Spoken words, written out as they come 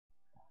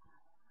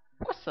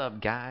What's up,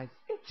 guys?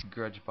 It's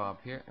Grudgebob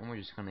here, and we're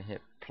just gonna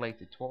hit play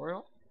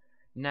tutorial.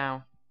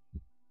 Now,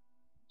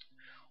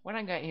 what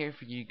I got here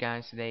for you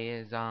guys today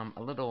is a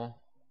little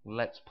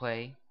let's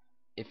play,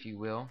 if you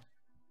will,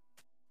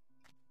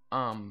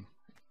 um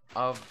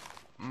of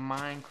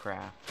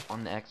Minecraft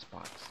on the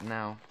Xbox.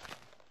 Now,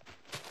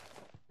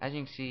 as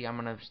you can see, I'm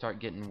gonna start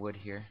getting wood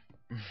here.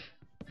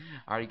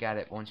 I already got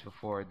it once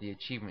before, the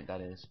achievement that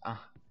is.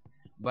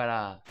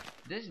 But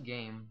this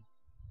game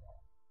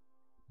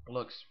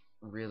looks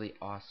really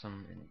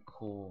awesome and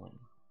cool, and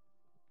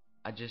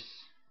I just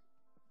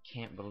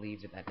can't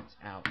believe that it's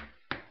out.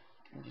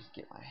 Let me just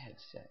get my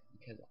headset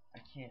because I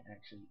can't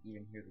actually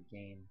even hear the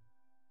game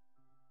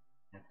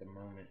at the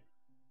moment.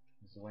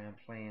 This is the way I'm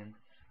playing.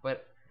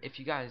 But if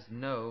you guys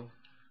know,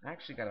 I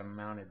actually got a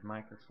mounted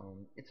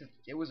microphone.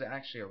 It was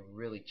actually a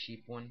really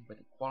cheap one, but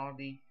the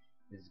quality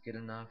is good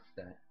enough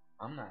that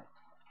I'm not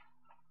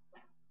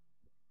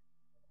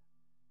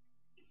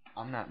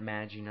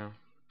mad, you know.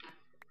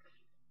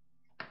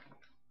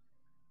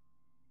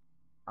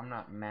 I'm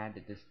not mad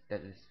that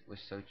this was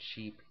so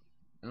cheap.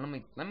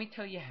 And let me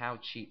tell you how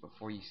cheap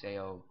before you say,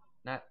 oh,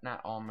 not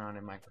all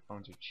mounted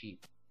microphones are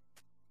cheap.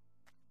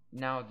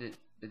 Now the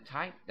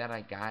type that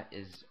I got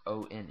is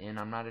ONN.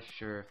 I'm not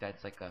sure if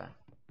that's like a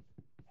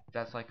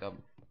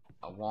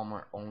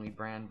Walmart only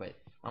brand, but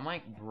my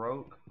mic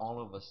broke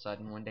all of a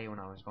sudden one day when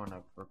I was going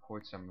to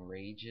record some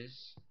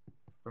rages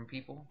from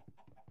people.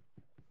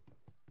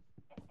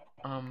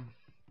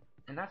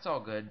 And that's all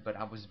good, but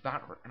I was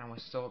and I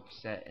was so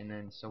upset, and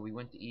then so we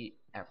went to eat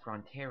at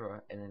Frontera,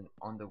 and then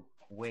on the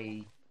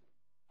way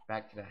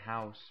back to the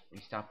house, we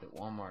stopped at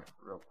Walmart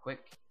real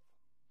quick,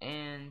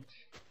 and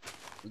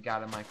we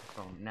got a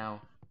microphone.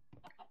 Now,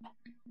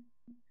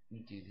 let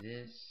me do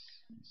this.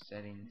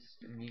 Settings.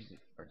 The music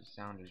or the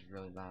sound is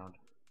really loud.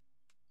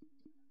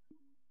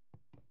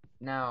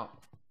 Now,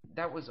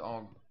 that was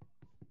all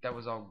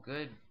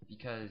good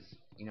because,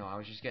 you know, I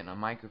was just getting a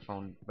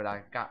microphone, but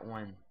I got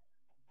one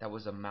that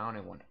was a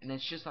mounted one, and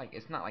it's just like,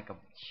 it's not like a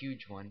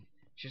huge one.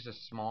 It's just a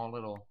small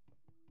little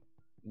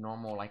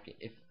normal, like,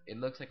 if it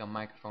looks like a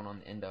microphone on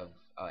the end of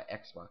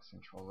Xbox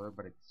controller,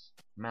 but it's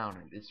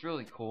mounted. It's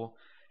really cool.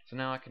 So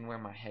now I can wear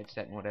my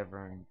headset and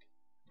whatever and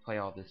play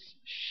all this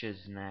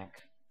shiznak.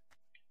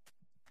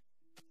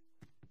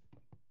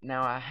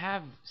 Now, I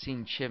have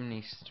seen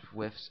Chimney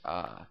Swift's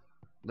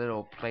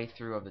little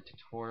playthrough of the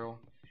tutorial,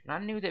 and I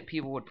knew that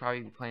people would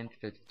probably be playing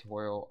the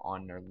tutorial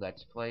on their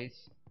Let's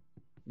Plays.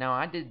 Now,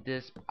 I did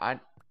this. I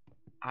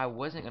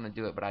wasn't gonna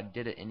do it, but I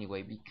did it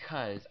anyway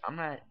because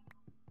I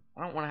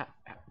don't want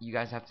you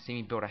guys have to see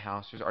me build a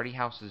house. There's already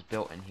houses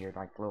built in here,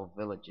 like little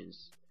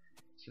villages.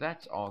 So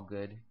that's all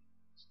good.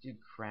 Let's do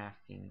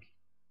crafting.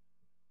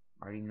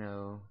 Already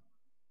know.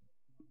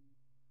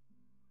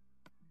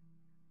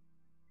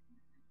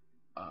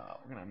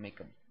 We're gonna make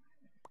a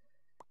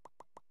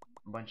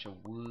bunch of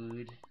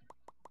wood.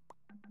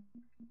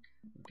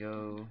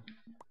 Go.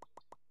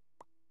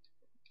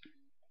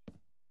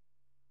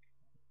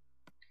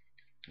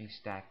 Let me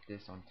stack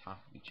this on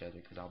top of each other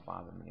because I'll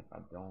bother me if I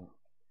don't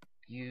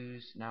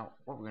use. Now,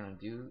 what we're gonna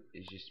do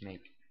is just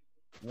make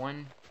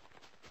one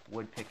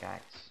wood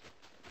pickaxe.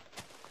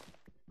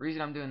 The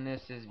reason I'm doing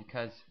this is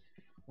because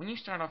when you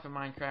start off in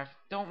Minecraft,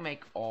 don't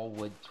make all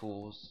wood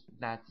tools.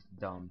 That's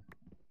dumb.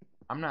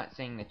 I'm not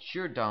saying that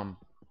you're dumb.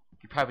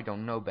 You probably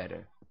don't know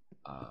better.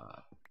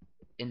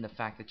 In the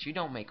fact that you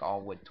don't make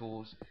all wood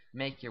tools,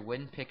 make your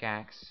wooden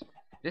pickaxe.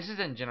 This is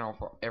in general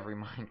for every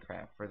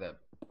Minecraft, for the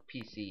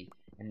PC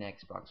and the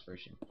Xbox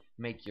version.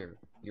 Make your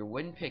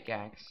wooden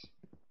pickaxe,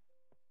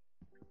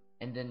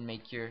 and then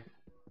make your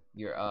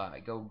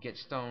go get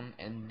stone,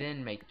 and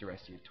then make the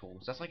rest of your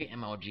tools. That's like an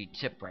MLG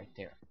tip right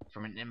there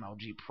from an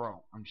MLG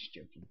Pro. I'm just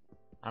joking.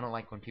 I don't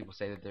like when people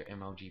say that they're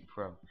MLG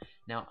Pro.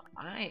 Now,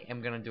 I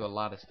am gonna do a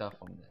lot of stuff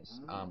on this.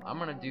 I'm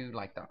gonna do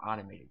like the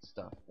automated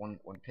stuff when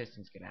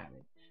pistons get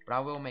added, but I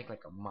will make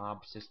like a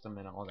mob system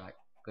and all that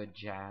good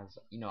jazz.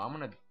 You know, I'm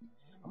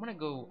gonna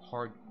go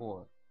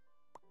hardcore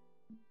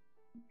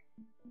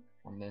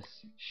on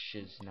this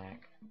shiznak.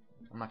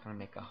 I'm not gonna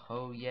make a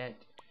hoe yet,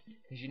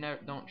 cause you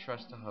don't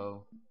trust a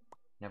hoe.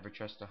 Never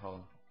trust a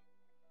hoe.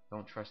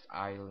 Don't trust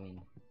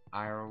Ireland.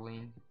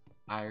 Ireland.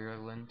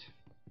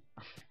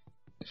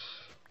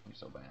 I'm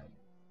so bad.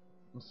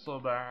 I'm so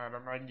bad. Oh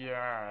my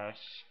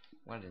gosh.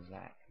 What is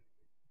that?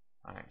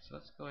 Alright, so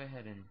let's go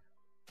ahead and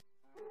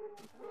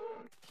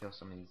kill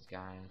some of these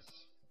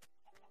guys.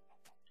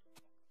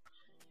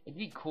 It'd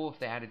be cool if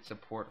they added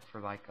support for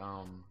like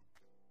I'm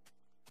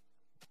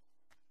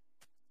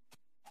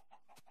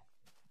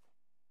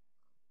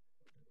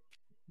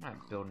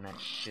not building that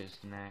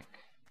shiznak.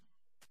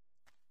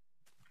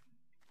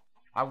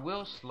 I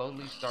will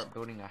slowly start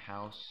building a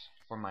house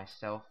for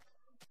myself.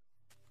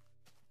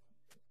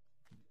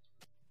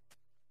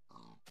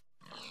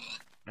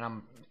 And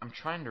I'm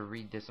trying to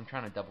read this. I'm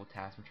trying to double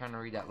task. I'm trying to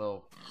read that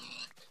little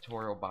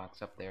tutorial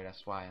box up there.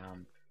 That's why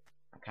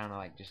I kind of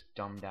like just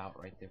dumbed out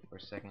right there for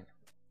a second.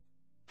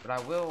 But I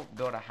will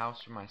build a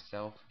house for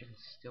myself.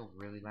 It's still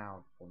really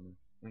loud for me.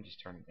 Let me just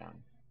turn it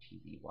down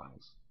TV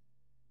wise.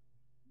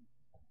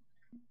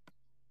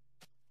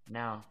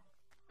 Now,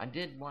 I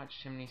did watch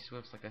Chimney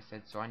Swifts, like I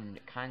said, so I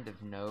kind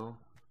of know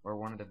where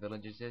one of the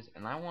villages is,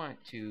 and I want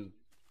to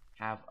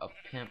have a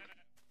pimp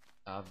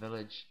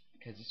village,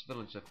 because this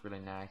village looks really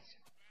nice.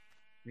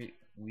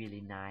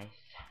 Really nice.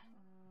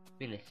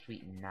 Really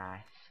sweet and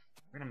nice.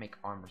 We're gonna make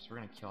armor, so we're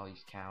gonna kill all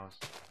these cows.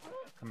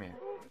 Come here.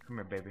 Come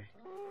here, baby.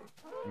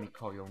 Let me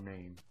call your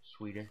name,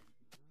 sweetie.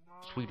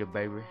 Sweetie,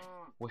 baby.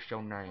 What's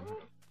your name?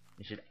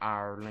 Is it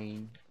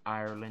Ireland?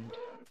 Ireland?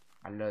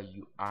 I love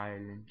you,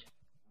 Ireland.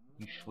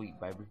 You sweet,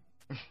 baby.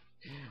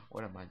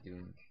 What am I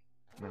doing?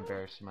 I'm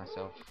embarrassing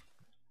myself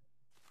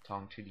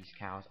talking to these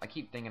cows. I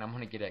keep thinking I'm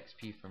gonna get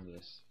XP from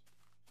this.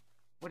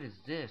 What is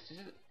this?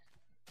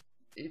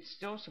 It's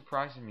still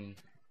surprising me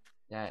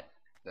that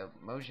the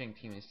Mojang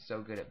team is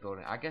so good at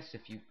building. I guess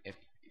if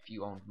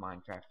you owned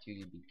Minecraft too,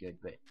 you'd be good,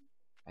 but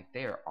like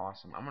they are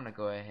awesome. I'm gonna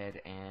go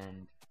ahead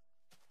and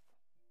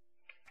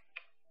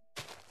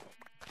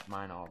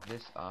mine all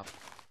this up.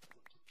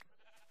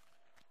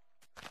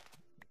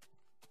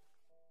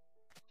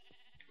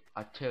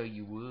 I tell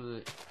you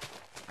what,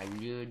 I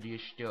love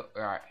this stuff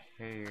right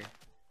here.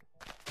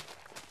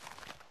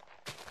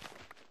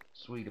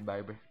 Sweetie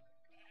baby.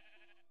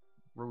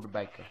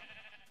 Rutabaga.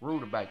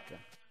 Rutabaga.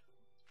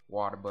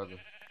 Waterburger.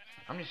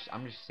 I'm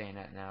just saying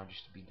that now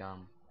just to be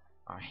dumb.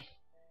 Alright.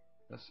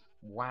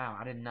 Wow,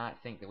 I did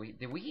not think that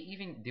did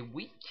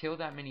we kill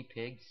that many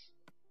pigs?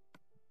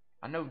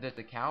 I know that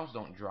the cows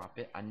don't drop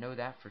it. I know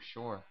that for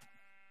sure.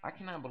 I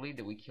cannot believe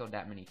that we killed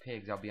that many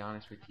pigs, I'll be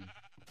honest with you.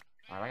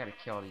 Alright, I gotta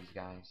kill these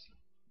guys.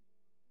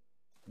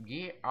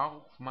 Get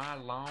off my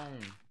lawn.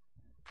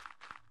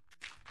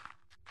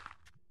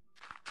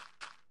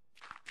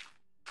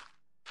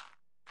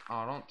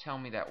 Oh, don't tell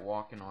me that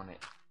walking on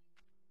it.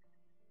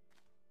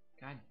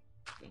 God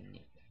dang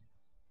it.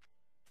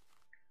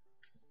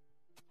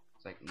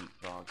 It's like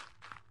leapfrog.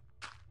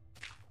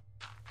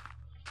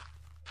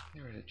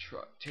 There's a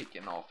truck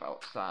taking off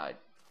outside,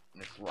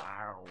 and it's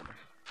loud.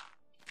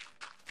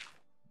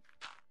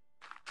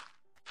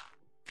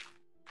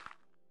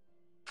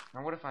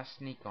 Now what if I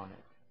sneak on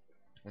it?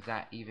 Does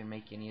that even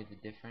make any of the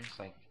difference?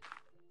 Like,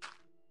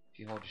 if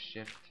you hold a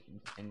shift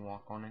and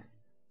walk on it?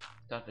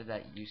 Stuff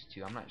that used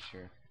to, I'm not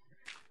sure.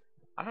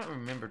 I don't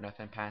remember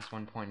nothing past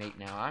 1.8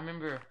 now. I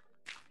remember,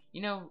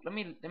 you know, let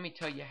me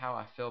tell you how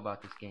I feel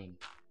about this game.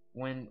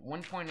 When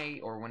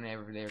 1.8 or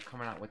whenever they were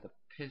coming out with the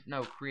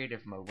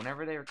creative mode,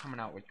 whenever they were coming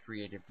out with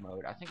creative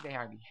mode, I think they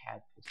already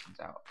had pistons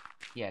out.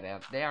 Yeah,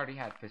 they already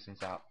had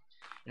pistons out.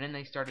 And then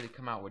they started to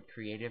come out with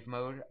creative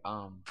mode.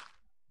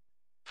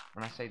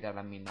 When I say that,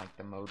 I mean like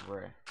the mode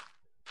where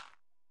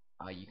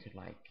you could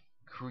like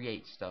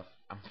create stuff.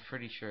 I'm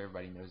pretty sure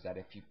everybody knows that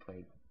if you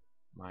played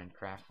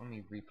Minecraft. Let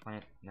me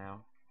replant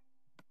now.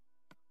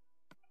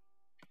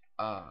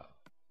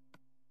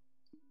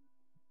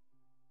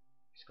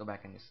 Let's go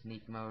back into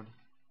sneak mode.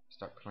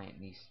 Start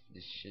planting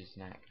this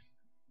shiznack.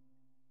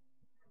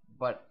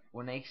 But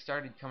when they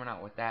started coming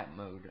out with that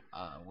mode,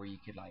 where you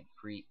could like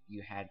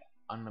you had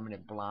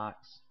unlimited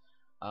blocks,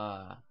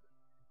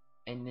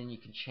 and then you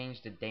can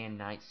change the day and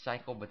night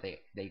cycle, but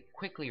they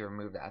quickly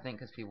removed that. I think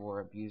because people were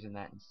abusing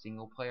that in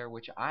single player,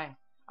 which I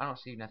don't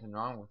see nothing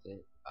wrong with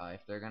it. If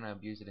they're gonna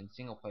abuse it in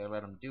single player,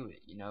 let them do it.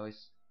 You know,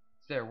 it's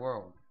their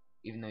world.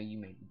 Even though you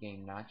made the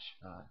game notch,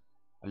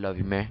 I love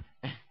you, man.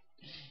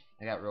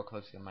 I got real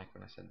close to the mic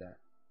when I said that.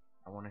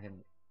 I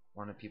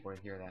wanted people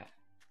to hear that.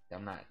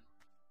 I'm not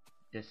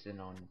dissing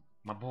on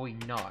my boy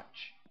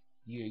Notch.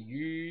 Yeah,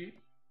 yeah.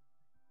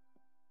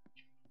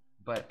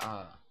 But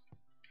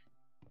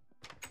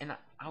and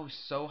I was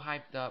so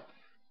hyped up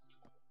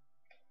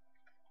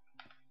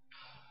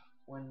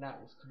when that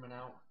was coming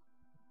out.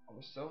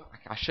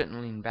 I shouldn't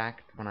lean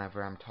back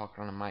whenever I'm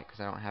talking on the mic because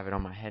I don't have it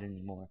on my head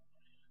anymore.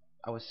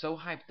 I was so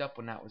hyped up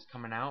when that was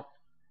coming out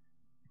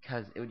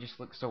because it would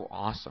just look so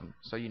awesome.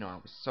 So you know, I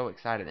was so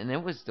excited, and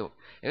it was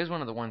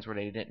one of the ones where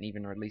they didn't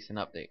even release an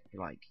update for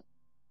like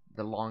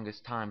the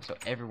longest time, so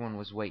everyone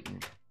was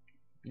waiting.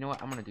 You know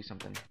what? I'm gonna do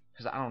something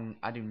because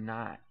I do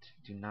not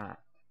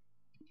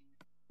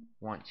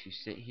want to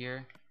sit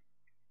here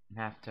and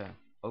have to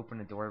open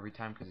the door every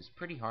time because it's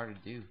pretty hard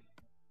to do.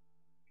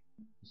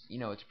 You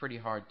know, it's pretty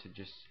hard to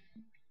just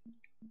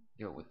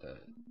do it with the.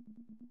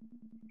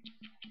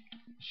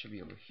 Should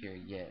be over here.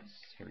 Yes,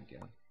 here we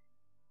go.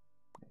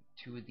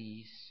 2 of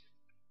these.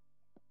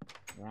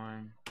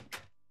 1.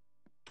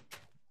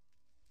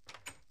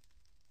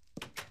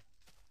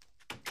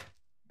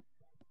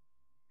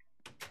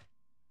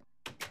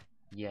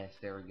 Yes,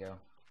 there we go.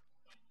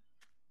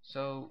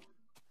 So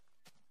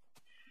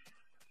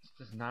this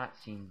does not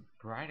seem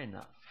bright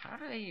enough. How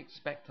do they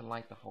expect to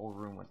light the whole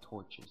room with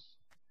torches?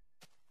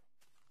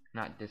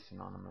 Not dissing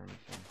on them or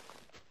anything.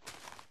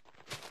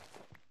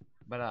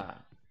 But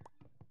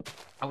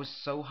I was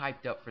so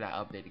hyped up for that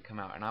update to come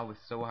out, and I was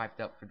so hyped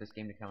up for this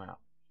game to come out.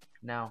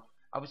 Now,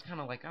 I was kind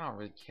of like, I don't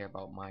really care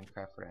about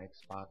Minecraft for the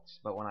Xbox,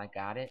 but when I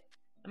got it,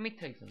 let me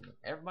tell you something.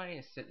 Everybody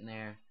is sitting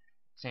there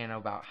saying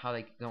about how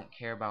they don't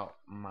care about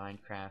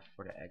Minecraft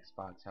for the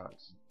Xbox.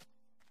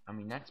 I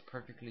mean, that's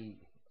perfectly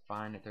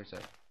fine if there's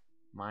a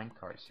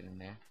minecart sitting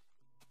there.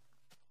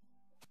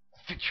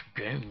 Fix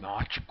your game,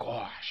 not your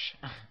gosh.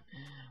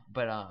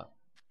 But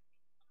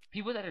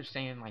people that are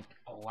saying like,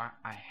 oh,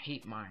 I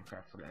hate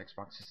Minecraft for the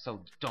Xbox, it's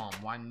so dumb.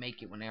 Why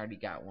make it when they already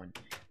got one?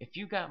 If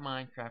you got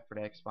Minecraft for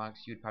the Xbox,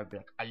 you'd probably be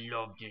like, I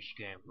love this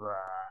game.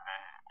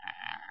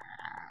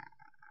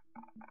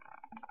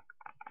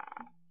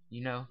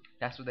 You know,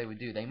 that's what they would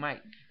do. They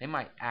might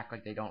act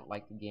like they don't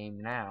like the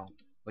game now,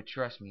 but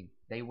trust me,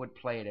 they would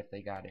play it if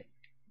they got it.